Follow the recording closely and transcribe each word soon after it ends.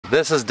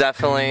This is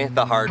definitely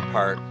the hard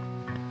part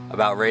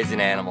about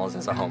raising animals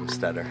as a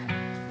homesteader.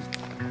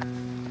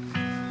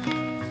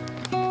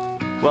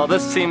 Well,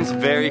 this seems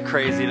very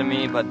crazy to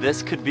me, but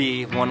this could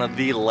be one of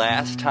the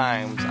last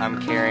times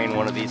I'm carrying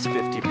one of these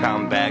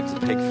 50-pound bags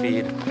of pig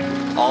feed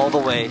all the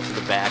way to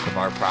the back of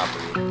our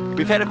property.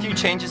 We've had a few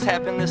changes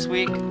happen this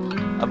week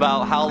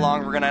about how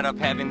long we're gonna end up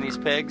having these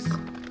pigs.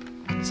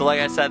 So like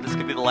I said, this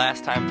could be the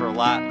last time for a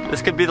lot.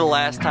 This could be the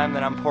last time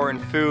that I'm pouring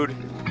food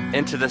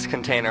into this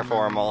container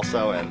for them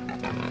also, and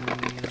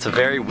it's a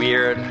very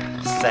weird,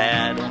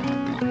 sad,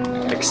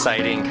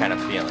 exciting kind of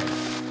feeling.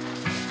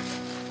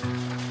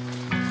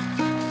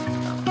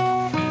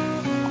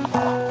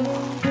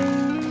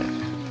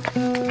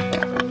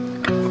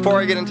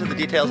 Before I get into the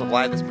details of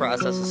why this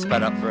process is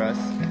sped up for us,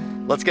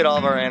 let's get all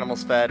of our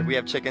animals fed. We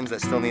have chickens that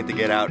still need to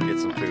get out and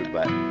get some food,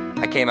 but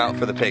I came out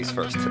for the pigs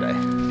first today.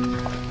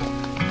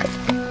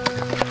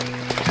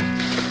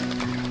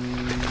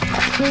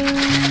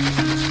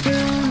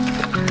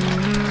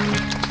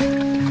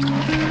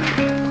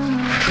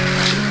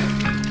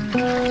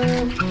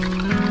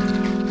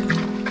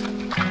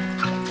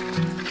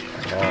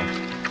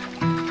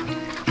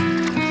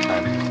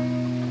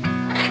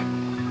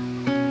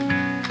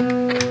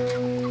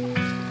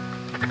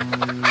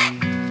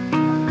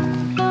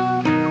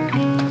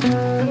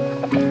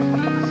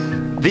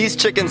 These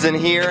chickens in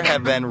here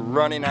have been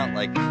running out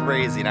like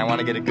crazy, and I want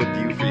to get a good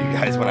view for you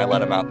guys when I let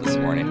them out this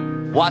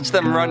morning. Watch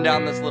them run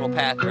down this little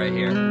path right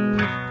here.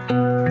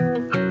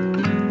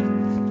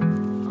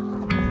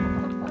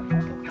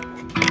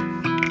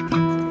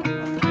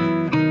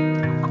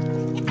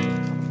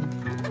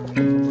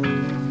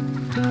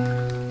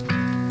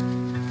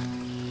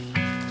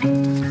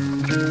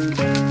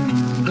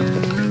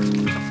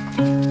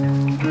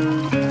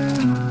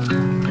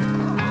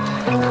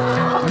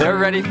 They're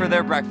ready for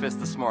their breakfast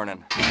this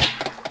morning.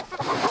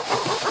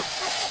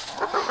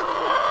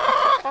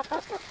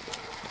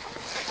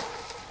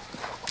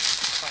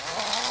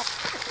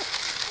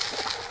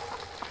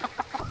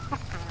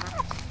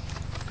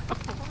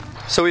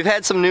 So we've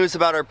had some news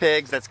about our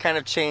pigs that's kind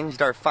of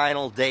changed our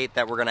final date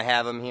that we're gonna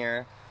have them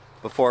here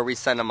before we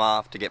send them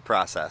off to get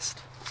processed.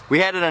 We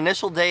had an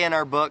initial day in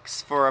our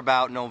books for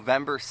about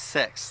November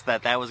 6th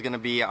that was gonna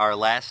be our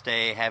last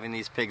day having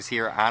these pigs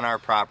here on our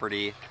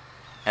property.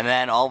 And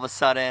then all of a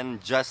sudden,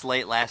 just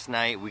late last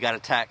night, we got a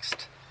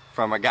text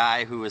from a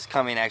guy who was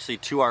coming actually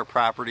to our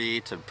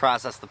property to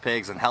process the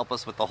pigs and help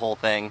us with the whole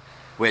thing,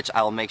 which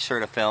I'll make sure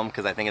to film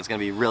because I think it's going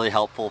to be really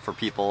helpful for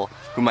people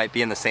who might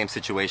be in the same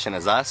situation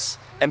as us.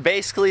 And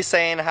basically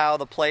saying how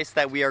the place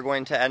that we are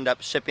going to end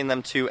up shipping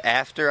them to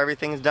after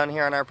everything's done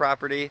here on our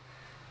property,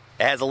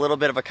 it has a little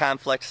bit of a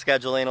conflict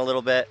scheduling a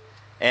little bit.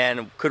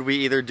 And could we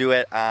either do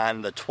it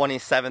on the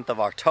 27th of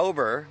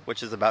October,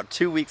 which is about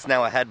 2 weeks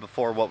now ahead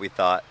before what we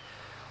thought,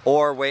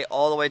 or wait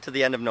all the way to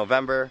the end of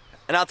November.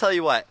 And I'll tell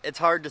you what, it's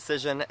a hard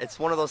decision. It's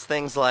one of those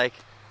things like,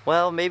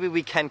 well, maybe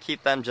we can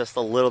keep them just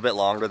a little bit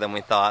longer than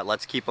we thought.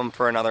 Let's keep them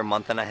for another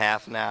month and a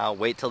half now,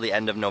 wait till the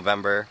end of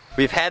November.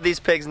 We've had these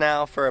pigs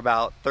now for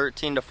about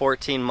 13 to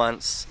 14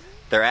 months.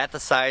 They're at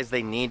the size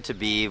they need to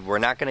be. We're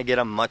not gonna get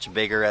them much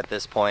bigger at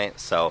this point,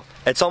 so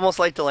it's almost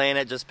like delaying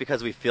it just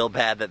because we feel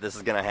bad that this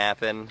is gonna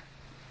happen.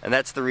 And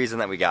that's the reason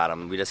that we got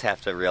them. We just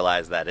have to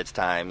realize that it's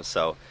time,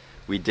 so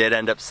we did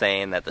end up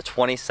saying that the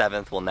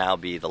 27th will now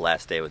be the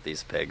last day with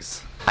these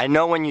pigs. I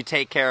know when you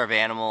take care of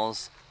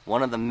animals,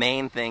 one of the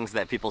main things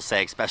that people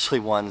say, especially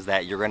ones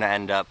that you're gonna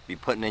end up be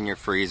putting in your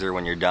freezer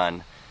when you're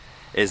done,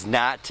 is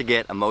not to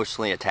get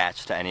emotionally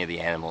attached to any of the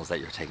animals that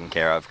you're taking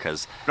care of,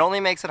 because it only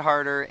makes it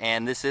harder,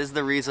 and this is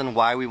the reason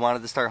why we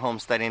wanted to start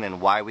homesteading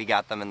and why we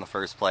got them in the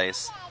first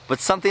place. But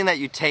something that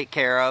you take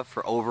care of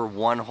for over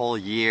one whole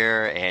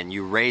year, and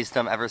you raised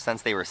them ever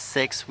since they were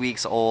 6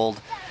 weeks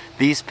old.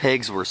 These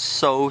pigs were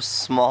so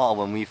small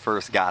when we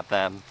first got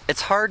them.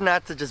 It's hard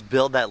not to just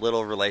build that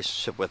little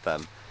relationship with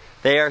them.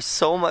 They are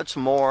so much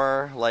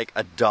more like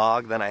a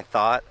dog than I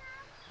thought.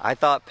 I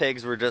thought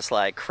pigs were just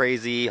like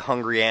crazy,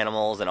 hungry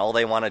animals, and all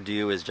they want to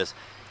do is just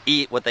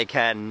eat what they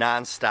can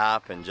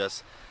non-stop, and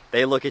just,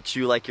 they look at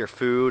you like your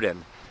food,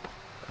 and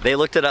they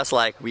looked at us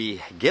like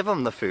we give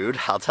them the food,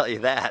 I'll tell you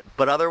that.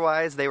 But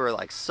otherwise, they were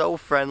like so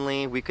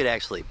friendly, we could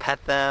actually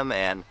pet them,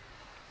 and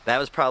that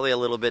was probably a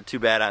little bit too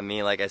bad on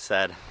me, like I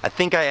said. I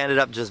think I ended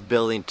up just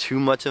building too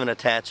much of an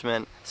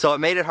attachment. So it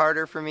made it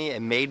harder for me.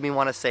 It made me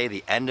want to say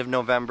the end of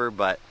November,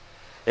 but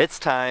it's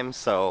time.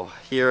 So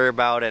here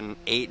about in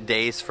 8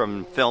 days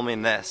from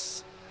filming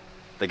this,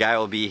 the guy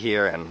will be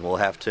here and we'll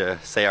have to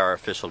say our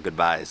official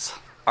goodbyes.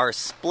 Our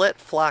split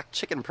flock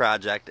chicken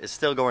project is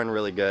still going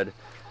really good.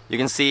 You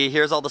can see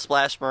here's all the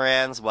Splash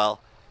Morans. Well,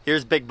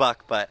 here's Big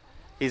Buck, but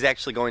he's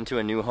actually going to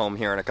a new home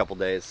here in a couple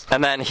days.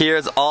 And then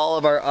here's all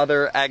of our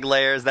other egg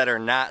layers that are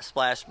not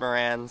Splash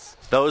Morans.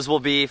 Those will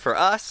be for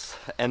us,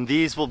 and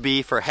these will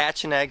be for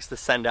hatching eggs to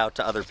send out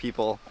to other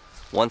people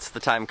once the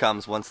time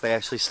comes, once they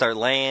actually start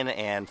laying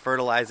and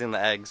fertilizing the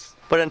eggs.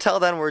 But until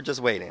then, we're just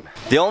waiting.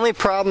 The only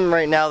problem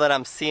right now that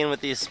I'm seeing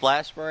with these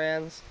Splash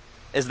Morans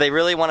is they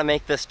really want to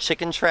make this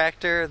chicken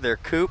tractor their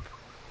coop.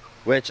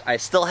 which I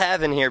still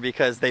have in here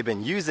because they've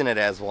been using it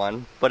as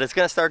one, but it's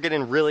gonna start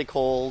getting really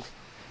cold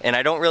and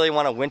I don't really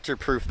want to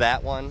winter-proof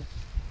that one.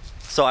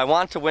 So I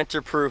want to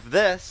winter-proof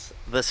this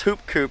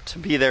hoop coop to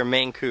be their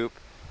main coop,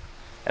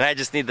 and I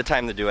just need the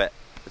time to do it.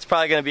 It's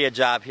probably gonna be a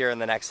job here in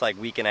the next like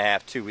week and a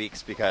half, 2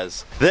 weeks,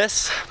 because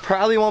this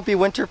probably won't be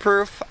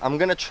winter-proof. I'm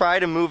gonna try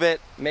to move it,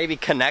 maybe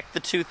connect the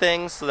two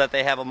things so that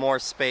they have a more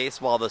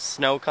space while the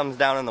snow comes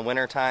down in the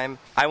winter time.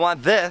 I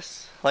want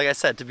this, like I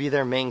said, to be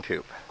their main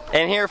coop.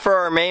 And here for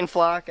our main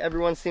flock,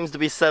 everyone seems to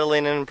be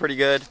settling in pretty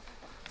good.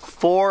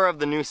 4 of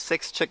the new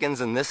 6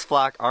 chickens in this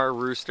flock are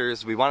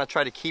roosters. We want to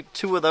try to keep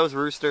 2 of those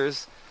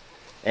roosters,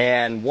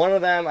 and one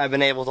of them I've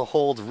been able to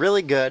hold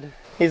really good.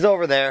 He's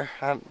over there.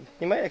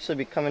 He might actually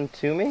be coming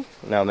to me.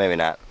 No, maybe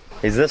not.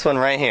 He's this one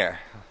right here.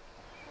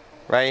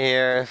 Right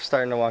here,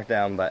 starting to walk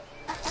down, but.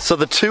 So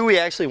the 2 we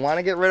actually want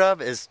to get rid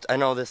of is, I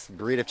know this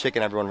breed of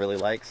chicken everyone really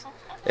likes,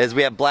 is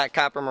we have black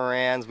copper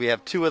Morans. We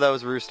have 2 of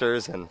those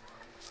roosters, and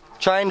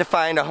trying to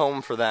find a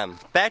home for them.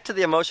 Back to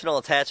the emotional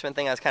attachment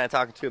thing I was kind of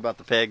talking to about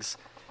the pigs,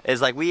 is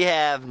like we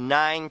have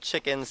 9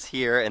 chickens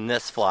here in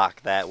this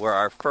flock that were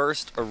our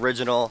first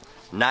original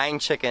 9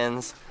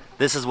 chickens.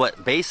 This is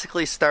what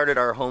basically started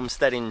our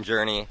homesteading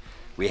journey.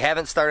 We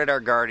haven't started our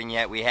garden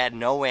yet. We had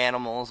no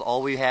animals.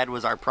 All we had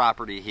was our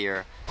property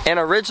here. And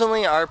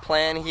originally our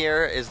plan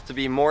here is to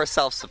be more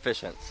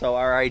self-sufficient. So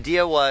our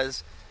idea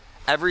was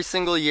every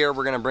single year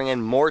we're gonna bring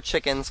in more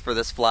chickens for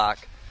this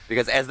flock,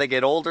 because as they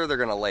get older, they're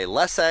gonna lay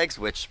less eggs,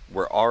 which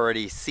we're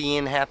already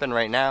seeing happen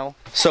right now.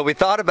 So we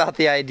thought about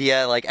the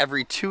idea, like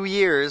every 2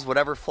 years,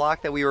 whatever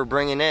flock that we were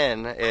bringing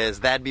in,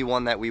 that'd be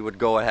one that we would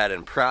go ahead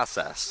and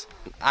process.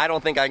 I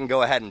don't think I can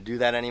go ahead and do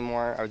that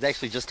anymore. I was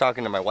actually just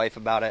talking to my wife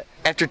about it.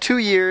 After 2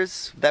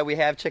 years that we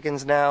have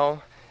chickens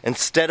now,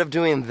 instead of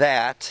doing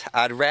that,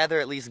 I'd rather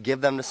at least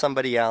give them to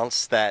somebody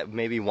else that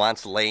maybe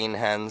wants laying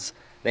hens.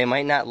 They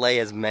might not lay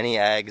as many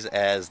eggs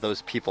as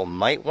those people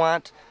might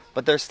want,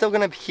 but they're still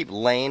gonna keep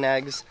laying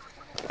eggs,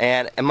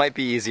 and it might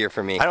be easier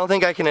for me. I don't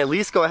think I can at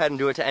least go ahead and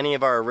do it to any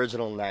of our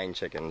original 9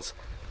 chickens.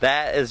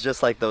 That is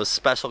just like those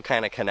special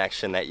kind of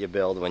connection that you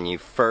build when you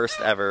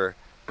first ever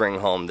bring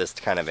home this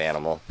kind of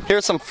animal.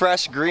 Here's some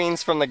fresh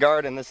greens from the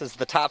garden. This is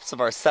the tops of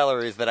our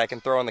celeries that I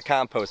can throw in the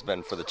compost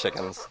bin for the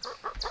chickens.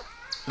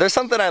 There's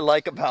something I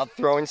like about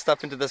throwing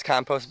stuff into this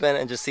compost bin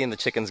and just seeing the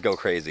chickens go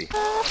crazy.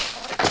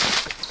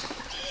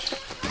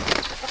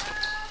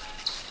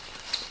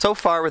 So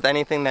far with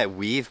anything that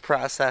we've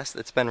processed,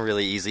 it's been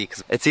really easy,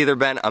 because it's either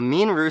been a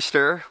mean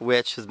rooster,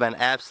 which has been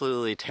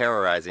absolutely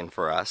terrorizing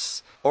for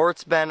us, or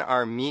it's been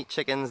our meat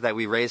chickens that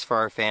we raise for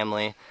our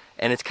family.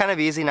 And it's kind of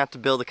easy not to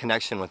build a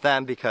connection with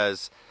them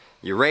because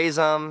you raise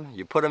them,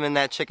 you put them in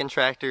that chicken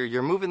tractor,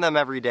 you're moving them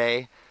every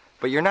day,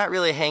 but you're not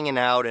really hanging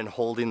out and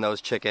holding those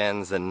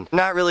chickens and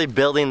not really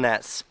building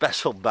that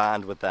special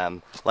bond with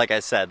them. Like I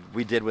said,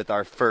 we did with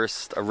our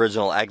first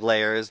original egg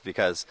layers,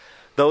 because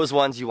those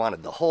ones you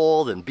wanted to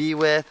hold and be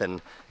with,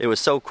 and it was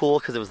so cool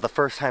because it was the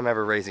first time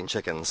ever raising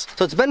chickens.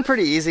 So it's been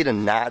pretty easy to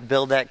not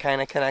build that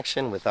kind of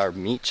connection with our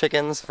meat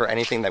chickens for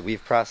anything that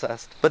we've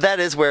processed. But that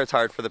is where it's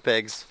hard for the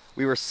pigs.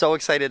 We were so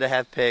excited to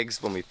have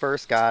pigs when we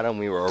first got them.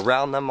 We were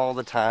around them all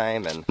the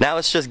time, and now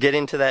it's just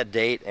getting to that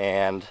date.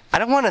 And I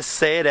don't want to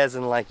say it as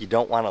in like you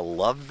don't want to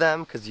love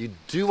them, because you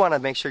do want to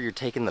make sure you're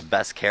taking the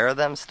best care of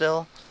them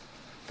still.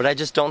 But I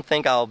just don't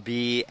think I'll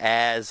be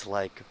as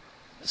like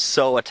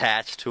so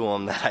attached to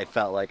them that I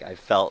felt like I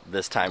felt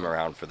this time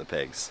around for the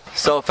pigs.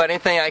 So if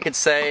anything I could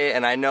say,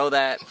 and I know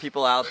that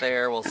people out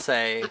there will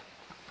say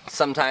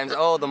sometimes,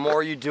 oh, the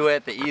more you do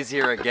it, the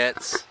easier it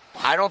gets.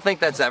 I don't think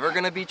that's ever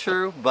going to be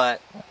true,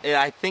 but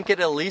I think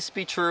it'll at least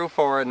be true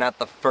for not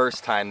the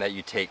first time that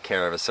you take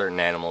care of a certain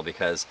animal,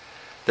 because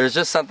there's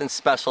just something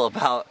special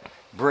about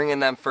bringing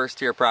them first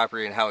to your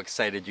property and how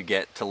excited you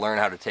get to learn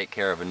how to take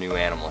care of a new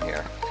animal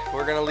here.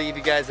 We're going to leave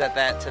you guys at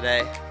that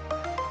today.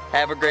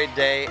 Have a great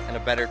day and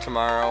a better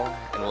tomorrow,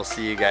 and we'll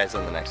see you guys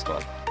on the next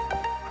one.